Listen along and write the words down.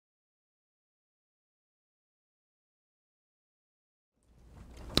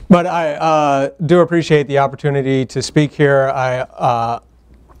But I do appreciate the opportunity to speak here. I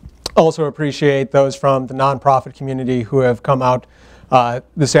also appreciate those from the nonprofit community who have come out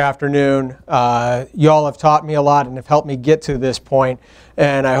this afternoon. You all have taught me a lot and have helped me get to this point,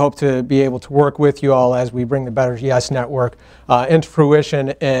 and I hope to be able to work with you all as we bring the Better Yes Network into fruition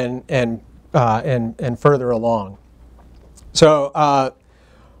and further along. So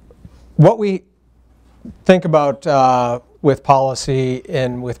what we think about with policy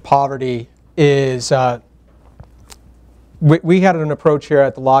and with poverty is we had an approach here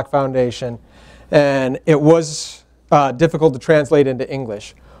at the Locke Foundation, and it was difficult to translate into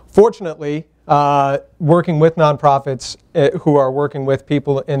English. Fortunately, working with nonprofits who are working with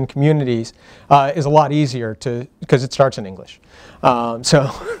people in communities is a lot easier because it starts in English. So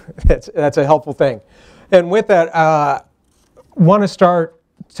that's a helpful thing. And with that, I want to start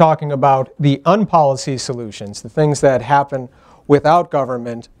talking about the unpolicy solutions, the things that happen without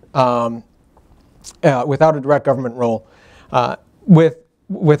government, without a direct government role, with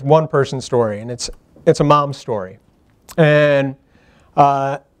one person's story, and it's a mom's story. And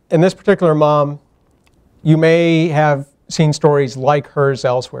in this particular mom, you may have seen stories like hers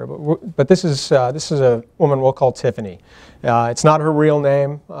elsewhere, but this is a woman we'll call Tiffany. It's not her real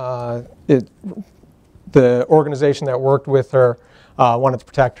name. The organization that worked with her wanted to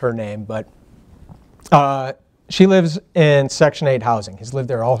protect her name, but she lives in Section 8 housing. Has lived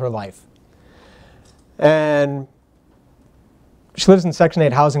there all her life. And she lives in Section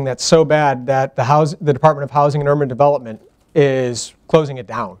 8 housing that's so bad that the Department of Housing and Urban Development is closing it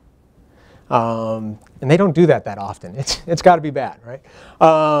down. And they don't do that often. It's got to be bad, right?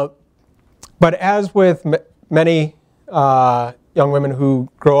 But as with many young women who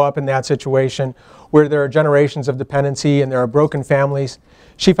grow up in that situation, where there are generations of dependency and there are broken families,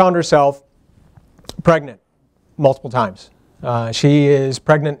 she found herself pregnant multiple times. She is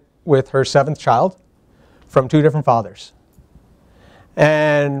pregnant with her 7th child from 2 different fathers.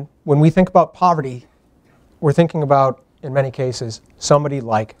 And when we think about poverty, we're thinking about, in many cases, somebody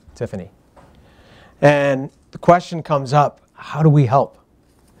like Tiffany. And the question comes up, how do we help?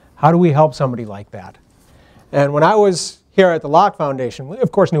 How do we help somebody like that? And when I was here at the Locke Foundation, we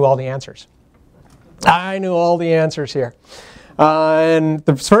of course knew all the answers. I knew all the answers here. And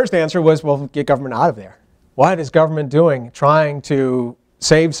the first answer was, well, get government out of there. What is government doing trying to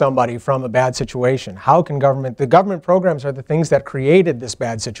save somebody from a bad situation? How can the government programs are the things that created this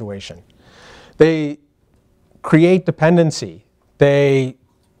bad situation. They create dependency.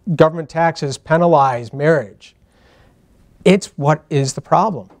 Government taxes penalize marriage. It's what is the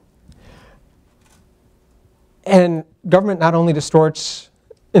problem. And government not only distorts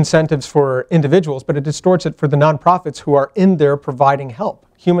incentives for individuals, but it distorts it for the nonprofits who are in there providing help,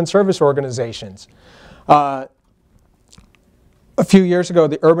 human service organizations. A few years ago,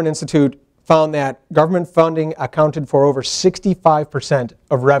 the Urban Institute found that government funding accounted for over 65%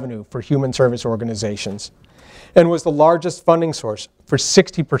 of revenue for human service organizations and was the largest funding source for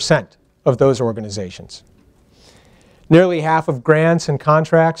 60% of those organizations. Nearly half of grants and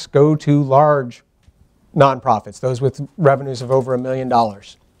contracts go to large nonprofits, those with revenues of over $1 million.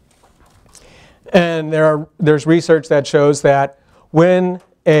 And there's research that shows that when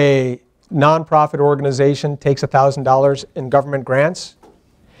a nonprofit organization takes $1,000 in government grants,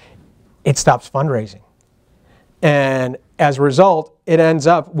 it stops fundraising. And as a result, it ends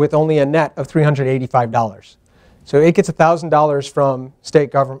up with only a net of $385. So it gets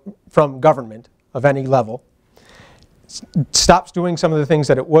 $1,000 from government of any level, stops doing some of the things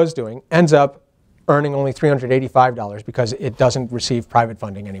that it was doing, ends up earning only $385 because it doesn't receive private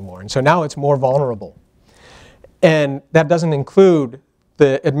funding anymore. And so now it's more vulnerable. And that doesn't include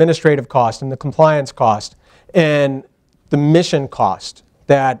the administrative cost and the compliance cost and the mission cost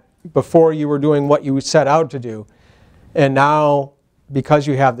that before you were doing what you set out to do, and now because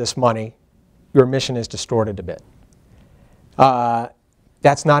you have this money, your mission is distorted a bit.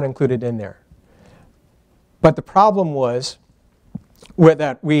 That's not included in there. But the problem was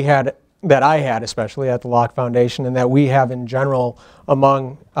that I had especially at the Locke Foundation, and that we have in general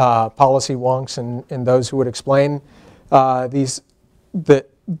among policy wonks and those who would explain the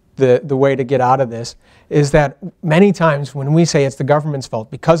way to get out of this, is that many times when we say it's the government's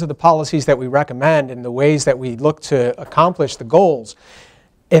fault because of the policies that we recommend and the ways that we look to accomplish the goals,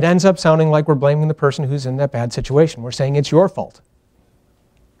 it ends up sounding like we're blaming the person who's in that bad situation. We're saying it's your fault.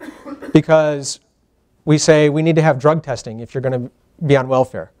 Because we say we need to have drug testing if you're going to be on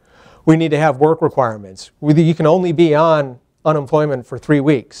welfare. We need to have work requirements. You can only be on unemployment for 3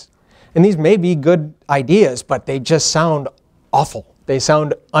 weeks. And these may be good ideas, but they just sound awful. They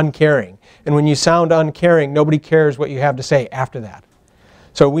sound uncaring. And when you sound uncaring, nobody cares what you have to say after that.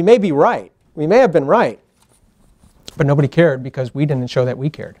 So we may be right. We may have been right. But nobody cared because we didn't show that we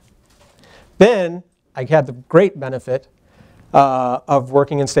cared. Then I had the great benefit of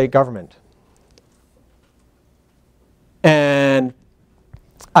working in state government. And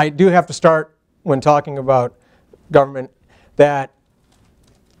I do have to start when talking about government that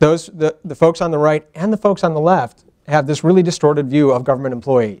the folks on the right and the folks on the left have this really distorted view of government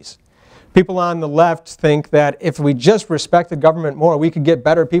employees. People on the left think that if we just respected government more, we could get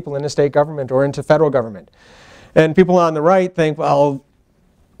better people into state government or into federal government. And people on the right think, well,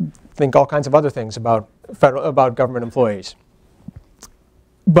 think all kinds of other things about government employees.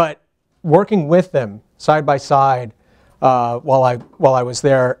 But working with them side by side while I was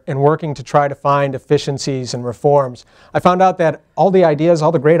there and working to try to find efficiencies and reforms, I found out that all the ideas,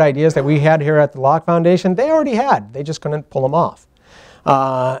 all the great ideas that we had here at the Locke Foundation, they already had. They just couldn't pull them off.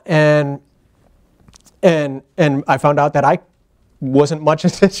 And I found out that I wasn't much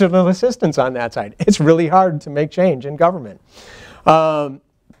additional assistance on that side. It's really hard to make change in government.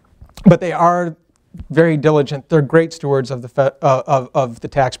 But they are very diligent. They're great stewards of the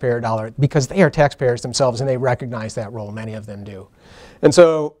taxpayer dollar because they are taxpayers themselves and they recognize that role. Many of them do. And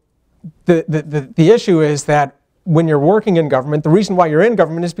so the issue is that when you're working in government, the reason why you're in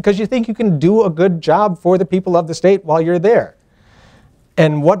government is because you think you can do a good job for the people of the state while you're there.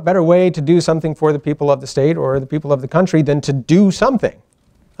 And what better way to do something for the people of the state or the people of the country than to do something?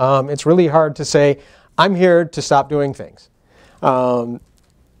 It's really hard to say, I'm here to stop doing things.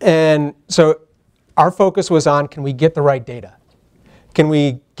 And so our focus was on, can we get the right data? Can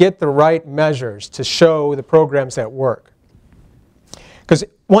we get the right measures to show the programs that work? Because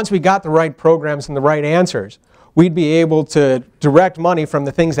once we got the right programs and the right answers, we'd be able to direct money from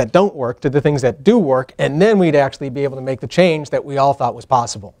the things that don't work to the things that do work, and then we'd actually be able to make the change that we all thought was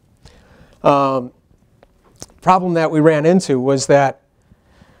possible. Problem that we ran into was that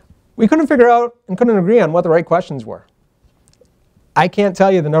we couldn't figure out and couldn't agree on what the right questions were. I can't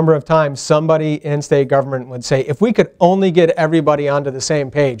tell you the number of times somebody in state government would say, if we could only get everybody onto the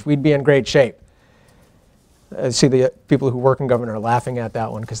same page, we'd be in great shape. I see the people who work in government are laughing at that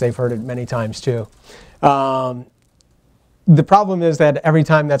one because they've heard it many times too. The problem is that every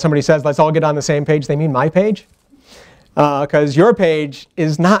time that somebody says, let's all get on the same page, they mean my page. Because your page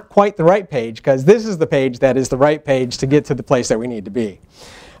is not quite the right page, because this is the page that is the right page to get to the place that we need to be.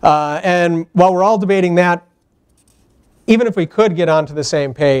 And while we're all debating that, even if we could get onto the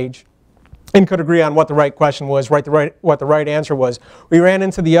same page and could agree on what the right question was, what the right answer was, we ran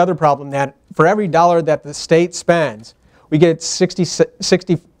into the other problem that for every dollar that the state spends, we get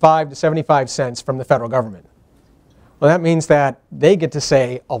 65 to 75 cents from the federal government. Well, that means that they get to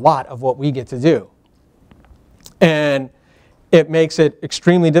say a lot of what we get to do. And it makes it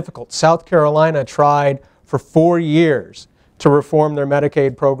extremely difficult. South Carolina tried for 4 years to reform their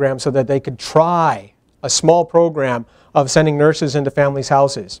Medicaid program so that they could try a small program of sending nurses into families'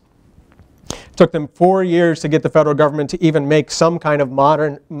 houses. It took them 4 years to get the federal government to even make some kind of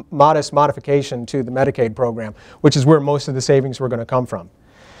modest modification to the Medicaid program, which is where most of the savings were going to come from.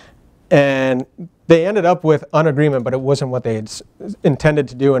 And they ended up with an agreement, but it wasn't what they had intended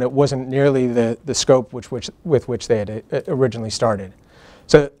to do, and it wasn't nearly the scope with which they had originally started.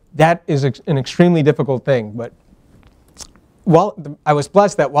 So that is an extremely difficult thing. But I was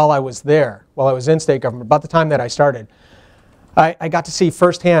blessed that while I was there, while I was in state government, about the time that I started, I got to see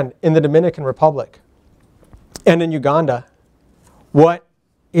firsthand in the Dominican Republic and in Uganda what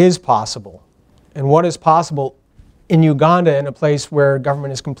is possible, and what is possible in Uganda, in a place where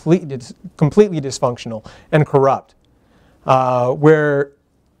government is completely dysfunctional and corrupt, where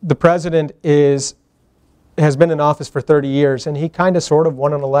the president has been in office for 30 years, and he kind of sort of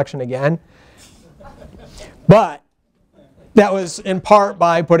won an election again. But that was in part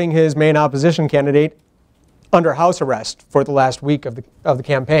by putting his main opposition candidate under house arrest for the last week of the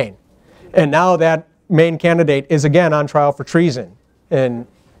campaign. And now that main candidate is again on trial for treason in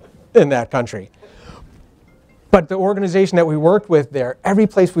that country. But the organization that we worked with there, every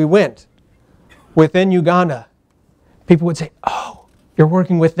place we went within Uganda, people would say, oh, you're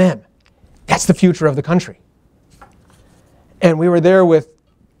working with them. That's the future of the country. And we were there with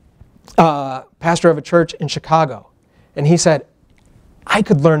a pastor of a church in Chicago. And he said, I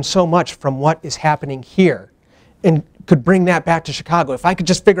could learn so much from what is happening here and could bring that back to Chicago if I could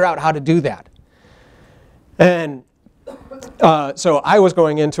just figure out how to do that. And so I was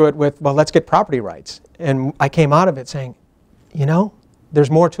going into it with, well, let's get property rights. And I came out of it saying, you know, there's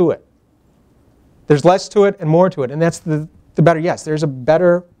more to it. There's less to it and more to it. And that's the better, yes, there's a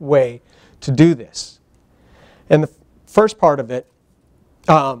better way to do this. And the first part of it,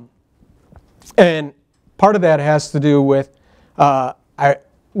 and part of that has to do with, I I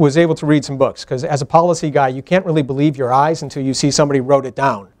was able to read some books, because as a policy guy, you can't really believe your eyes until you see somebody wrote it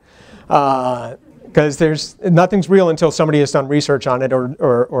down. Because nothing's real until somebody has done research on it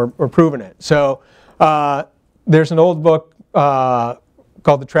or proven it. So there's an old book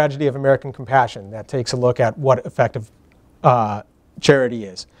called The Tragedy of American Compassion that takes a look at what effective charity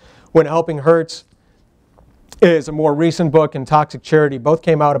is. When Helping Hurts is a more recent book, and Toxic Charity both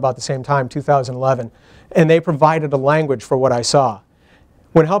came out about the same time, 2011, and they provided a language for what I saw.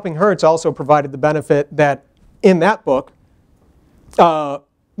 When Helping Hurts also provided the benefit that in that book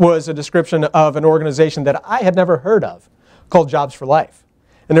was a description of an organization that I had never heard of called Jobs for Life.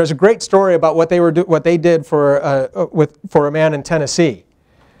 And there's a great story about what they did for a man in Tennessee.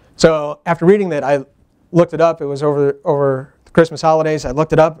 So after reading that, I looked it up. It was over the Christmas holidays. I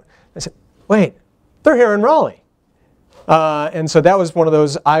looked it up. I said, wait, they're here in Raleigh. And so that was one of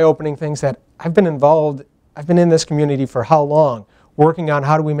those eye-opening things that I've been in this community for how long, working on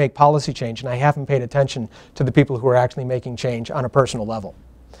how do we make policy change, and I haven't paid attention to the people who are actually making change on a personal level.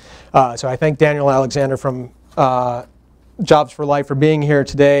 So I thank Daniel Alexander from Jobs for Life for being here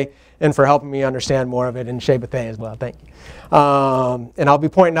today and for helping me understand more of it, and Shea Bethay as well. Thank you. And I'll be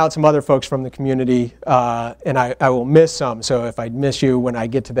pointing out some other folks from the community, and I will miss some. So if I miss you when I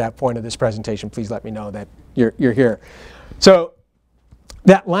get to that point of this presentation, please let me know that you're here. So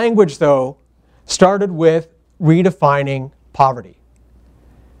that language, though, started with redefining poverty.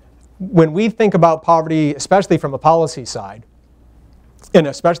 When we think about poverty, especially from a policy side, and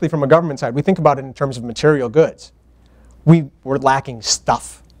especially from a government side, we think about it in terms of material goods. We're lacking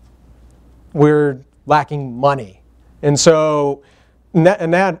stuff. We're lacking money. And so, you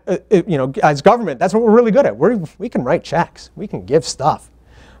know, as government, that's what we're really good at. We can write checks. We can give stuff.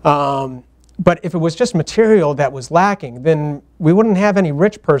 But if it was just material that was lacking, then we wouldn't have any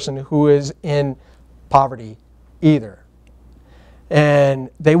rich person who is in poverty either. And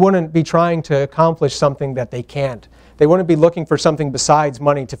they wouldn't be trying to accomplish something that they can't. They wouldn't be looking for something besides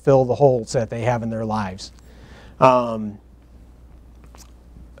money to fill the holes that they have in their lives. All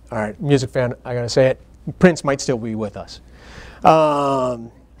right, music fan, I gotta say it. Prince might still be with us.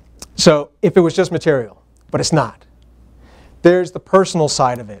 So if it was just material, but it's not. There's the personal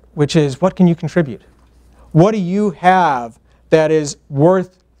side of it, which is what can you contribute? What do you have that is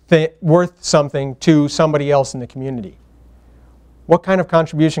worth something to somebody else in the community? What kind of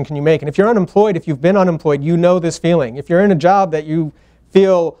contribution can you make? And if you're unemployed, if you've been unemployed, you know this feeling. If you're in a job that you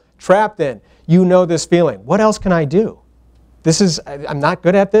feel trapped in, you know this feeling. What else can I do? I'm not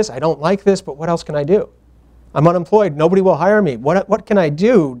good at this. I don't like this, but what else can I do? I'm unemployed. Nobody will hire me. What can I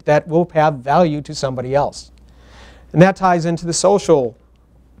do that will have value to somebody else? And that ties into the social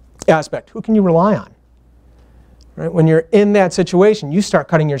aspect. Who can you rely on? Right? When you're in that situation, you start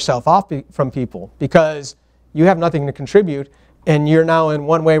cutting yourself off from people because you have nothing to contribute, and you're now in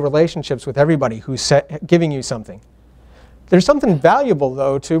one-way relationships with everybody who's giving you something. There's something valuable,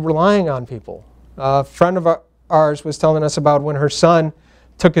 though, to relying on people. A friend of ours was telling us about when her son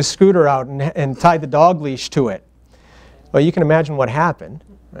took his scooter out and tied the dog leash to it. Well, you can imagine what happened,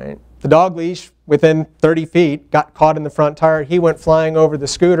 right? The dog leash, within 30 feet, got caught in the front tire. He went flying over the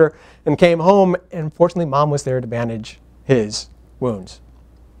scooter and came home, and fortunately, Mom was there to bandage his wounds.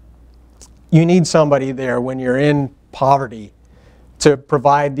 You need somebody there when you're in poverty to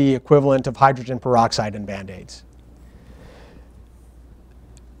provide the equivalent of hydrogen peroxide and Band-Aids.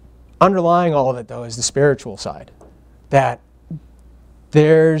 Underlying all of it, though, is the spiritual side. That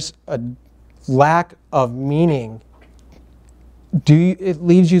there's a lack of meaning. It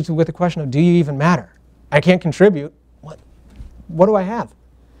leaves you with the question of, do you even matter? I can't contribute. What do I have?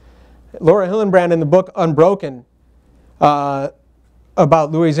 Laura Hillenbrand in the book Unbroken about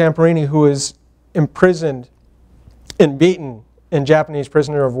Louis Zamperini, who was imprisoned and beaten in Japanese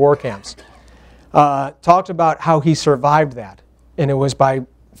prisoner of war camps, talked about how he survived that. And it was by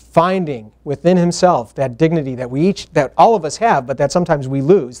finding within himself that dignity that all of us have, but that sometimes we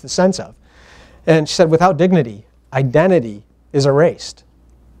lose the sense of. And she said, without dignity, identity is erased.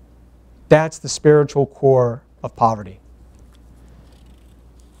 That's the spiritual core of poverty.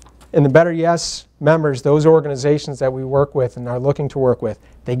 And the Better Yes members, those organizations that we work with and are looking to work with,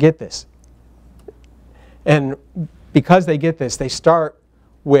 they get this. And because they get this, they start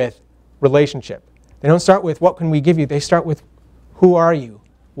with relationship. They don't start with what can we give you, they start with who are you?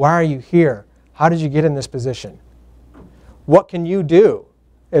 Why are you here? How did you get in this position? What can you do?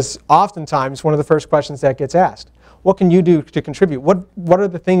 Is oftentimes one of the first questions that gets asked. What can you do to contribute? What are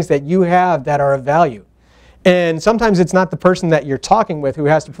the things that you have that are of value? And sometimes it's not the person that you're talking with who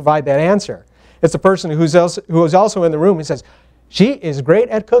has to provide that answer. It's the person who is also in the room who says, she is great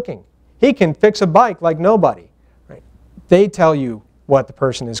at cooking. He can fix a bike like nobody. Right? They tell you what the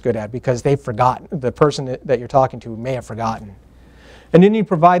person is good at because they've forgotten. The person that you're talking to may have forgotten. And then you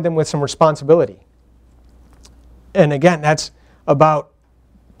provide them with some responsibility. And again, that's about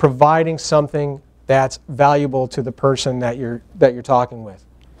providing something that's valuable to the person that you're talking with.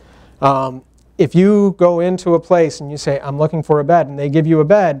 If you go into a place and you say, I'm looking for a bed, and they give you a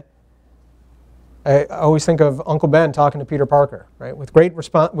bed, I always think of Uncle Ben talking to Peter Parker, right? With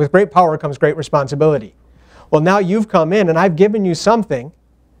great power comes great responsibility. Well, now you've come in and I've given you something,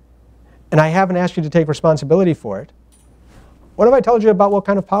 and I haven't asked you to take responsibility for it. What have I told you about what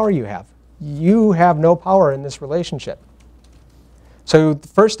kind of power you have? You have no power in this relationship. So the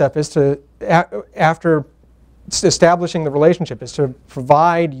first step is to, after establishing the relationship, is to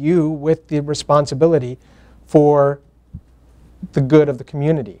provide you with the responsibility for the good of the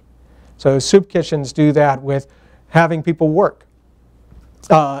community. So soup kitchens do that with having people work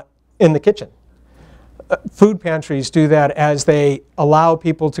in the kitchen. Food pantries do that as they allow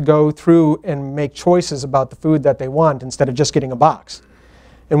people to go through and make choices about the food that they want instead of just getting a box.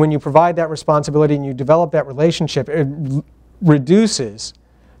 And when you provide that responsibility and you develop that relationship, it reduces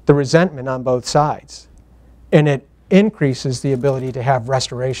the resentment on both sides. And it increases the ability to have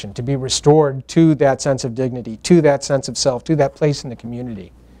restoration, to be restored to that sense of dignity, to that sense of self, to that place in the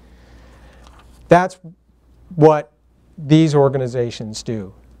community. That's what these organizations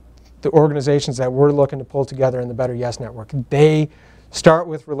do. The organizations that we're looking to pull together in the Better Yes Network, they start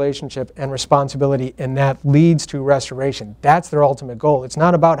with relationship and responsibility, and that leads to restoration. That's their ultimate goal. It's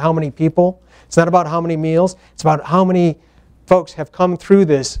not about how many people, it's not about how many meals, it's about how many folks have come through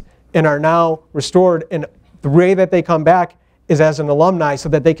this and are now restored, and the way that they come back is as an alumni so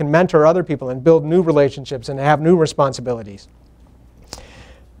that they can mentor other people and build new relationships and have new responsibilities.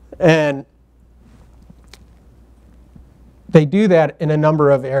 And they do that in a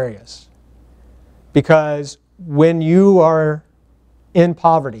number of areas, because when you are in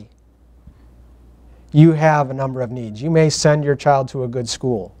poverty, you have a number of needs. You may send your child to a good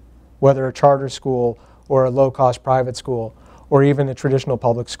school, whether a charter school or a low-cost private school or even a traditional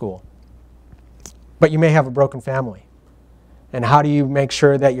public school. But you may have a broken family. And how do you make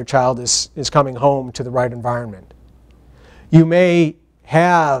sure that your child is coming home to the right environment? You may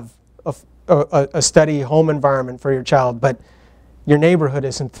have a steady home environment for your child, but your neighborhood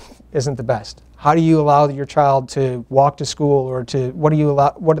isn't the best. How do you allow your child to walk to school, or to what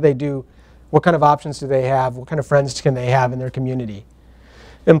do they do? What kind of options do they have? What kind of friends can they have in their community?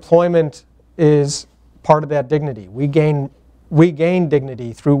 Employment is part of that dignity. We gain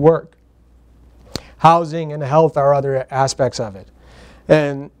dignity through work. Housing and health are other aspects of it.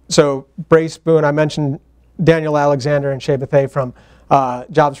 And so Brace Boone, I mentioned Daniel Alexander and Shea Bethay from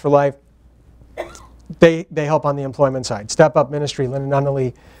Jobs for Life. They help on the employment side. Step Up Ministry, Lynn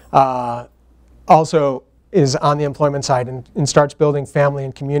Nunnally, also is on the employment side and starts building family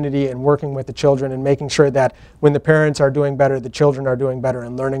and community and working with the children and making sure that when the parents are doing better, the children are doing better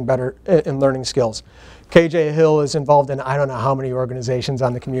and learning skills. KJ Hill is involved in I don't know how many organizations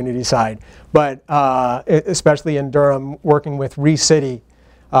on the community side, but especially in Durham, working with Re-City,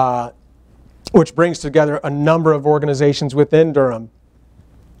 which brings together a number of organizations within Durham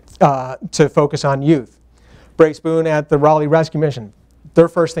to focus on youth. Brace Boone at the Raleigh Rescue Mission, their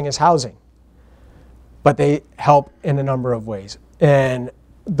first thing is housing, but they help in a number of ways. And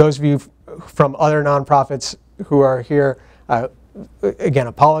those of you from other nonprofits who are here, again,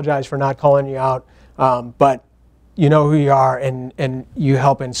 apologize for not calling you out, but you know who you are, and you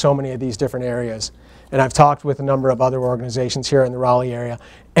help in so many of these different areas. And I've talked with a number of other organizations here in the Raleigh area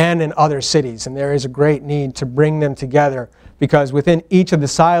and in other cities, and there is a great need to bring them together, because within each of the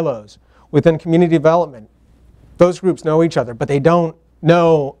silos, within community development, those groups know each other, but they don't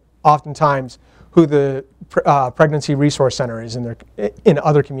know oftentimes who the Pregnancy Resource Center is in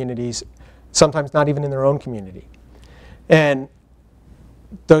other communities, sometimes not even in their own community. And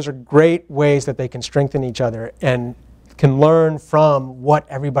those are great ways that they can strengthen each other and can learn from what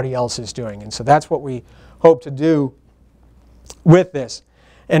everybody else is doing. And so that's what we hope to do with this.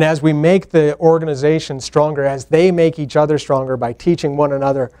 And as we make the organization stronger, as they make each other stronger by teaching one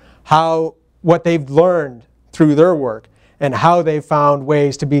another what they've learned through their work and how they've found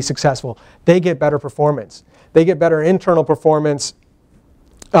ways to be successful, they get better performance. They get better internal performance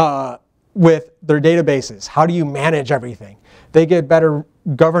with their databases. How do you manage everything? They get better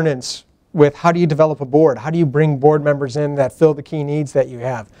governance with how do you develop a board? How do you bring board members in that fill the key needs that you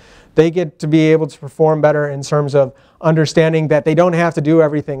have? They get to be able to perform better in terms of understanding that they don't have to do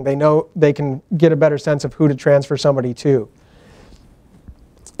everything. They know they can get a better sense of who to transfer somebody to.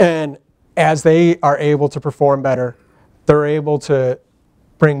 And as they are able to perform better, they're able to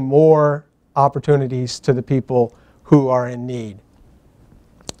bring more opportunities to the people who are in need.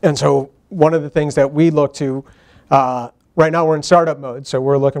 And so one of the things that we look to, right now we're in startup mode, so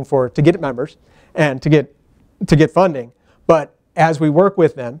we're looking to get members and to get funding. But as we work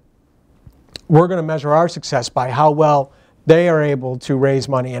with them, we're going to measure our success by how well they are able to raise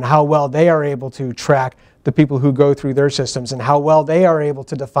money and how well they are able to track the people who go through their systems and how well they are able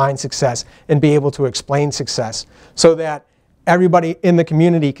to define success and be able to explain success so that everybody in the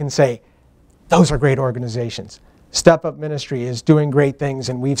community can say, those are great organizations. Step Up Ministry is doing great things,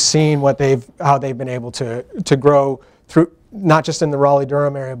 and we've seen how they've been able to grow through, not just in the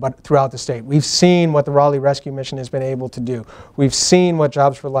Raleigh-Durham area, but throughout the state. We've seen what the Raleigh Rescue Mission has been able to do. We've seen what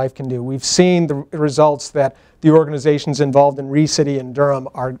Jobs for Life can do. We've seen the results that the organizations involved in ReCity and Durham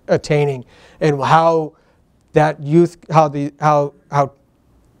are attaining, and how that youth, how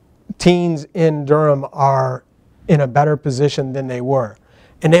teens in Durham are in a better position than they were.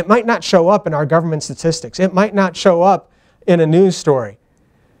 And it might not show up in our government statistics. It might not show up in a news story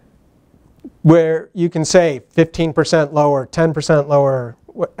where you can say 15% lower, 10% lower,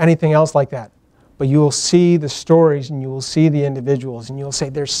 anything else like that. But you will see the stories and you will see the individuals and you'll say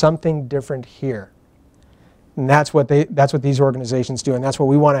there's something different here. And that's what these organizations do, and that's what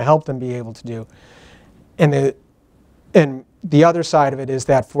we want to help them be able to do. And the other side of it is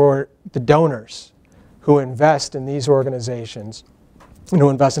that for the donors who invest in these organizations and who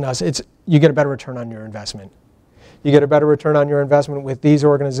invest in us, you get a better return on your investment. You get a better return on your investment with these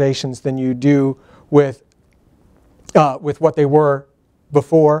organizations than you do with what they were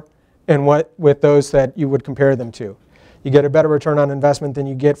before and with those that you would compare them to. You get a better return on investment than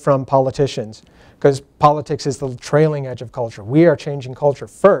you get from politicians, because politics is the trailing edge of culture. We are changing culture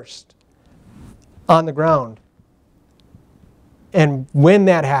first on the ground. And when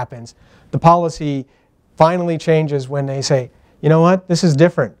that happens, the policy finally changes when they say, you know what, this is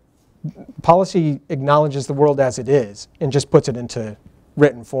different. Policy acknowledges the world as it is and just puts it into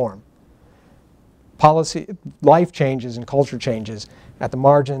written form. Life changes and culture changes at the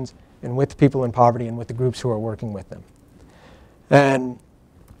margins and with people in poverty and with the groups who are working with them. And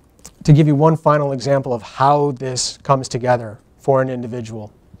to give you one final example of how this comes together for an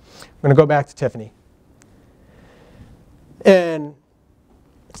individual, I'm going to go back to Tiffany. And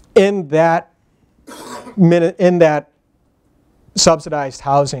in that subsidized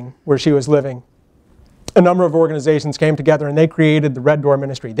housing where she was living, a number of organizations came together and they created the Red Door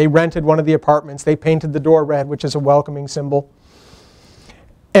Ministry. They rented one of the apartments. They painted the door red, which is a welcoming symbol.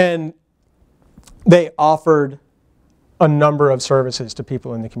 And they offered a number of services to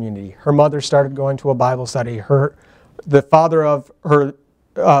people in the community. Her mother started going to a Bible study. The father of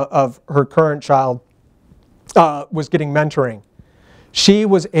her current child was getting mentoring. She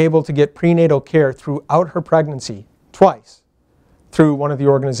was able to get prenatal care throughout her pregnancy twice through one of the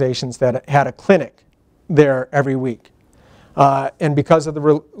organizations that had a clinic there every week. And because of the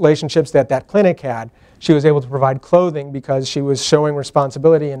relationships that clinic had, she was able to provide clothing because she was showing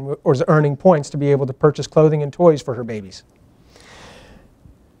responsibility and was earning points to be able to purchase clothing and toys for her babies.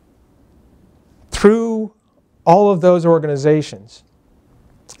 Through all of those organizations,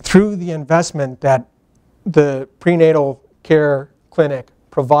 through the investment that the prenatal care clinic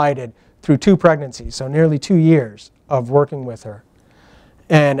provided through 2 pregnancies, so nearly 2 years of working with her,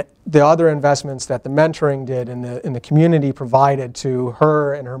 and the other investments that the mentoring did and the community provided to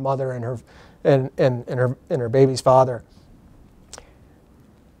her and her mother and her baby's father,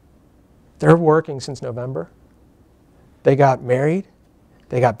 they're working since November. They got married.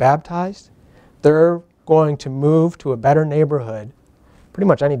 They got baptized. They're going to move to a better neighborhood pretty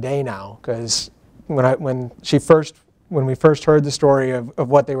much any day now, because when we first heard the story of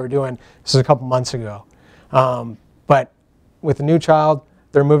what they were doing, this was a couple months ago. But with a new child,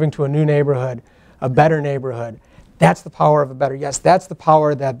 they're moving to a new neighborhood, a better neighborhood. That's the power of a better yes. That's the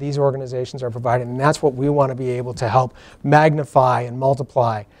power that these organizations are providing, and that's what we want to be able to help magnify and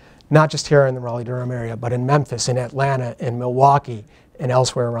multiply, not just here in the Raleigh-Durham area, but in Memphis, in Atlanta, in Milwaukee, and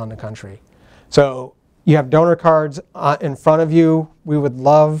elsewhere around the country. So you have donor cards in front of you. We would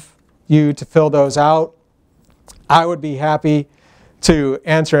love you to fill those out. I would be happy to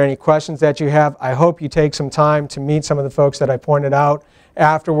answer any questions that you have. I hope you take some time to meet some of the folks that I pointed out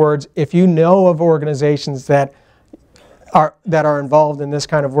afterwards. If you know of organizations that are involved in this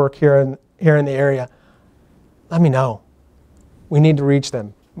kind of work here in the area, let me know. We need to reach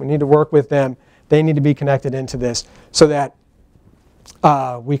them. We need to work with them. They need to be connected into this so that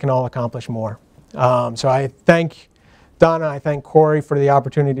we can all accomplish more. So I thank Donna, I thank Corey for the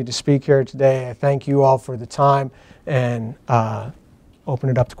opportunity to speak here today. I thank you all for the time, and open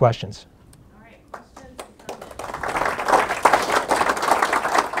it up to questions.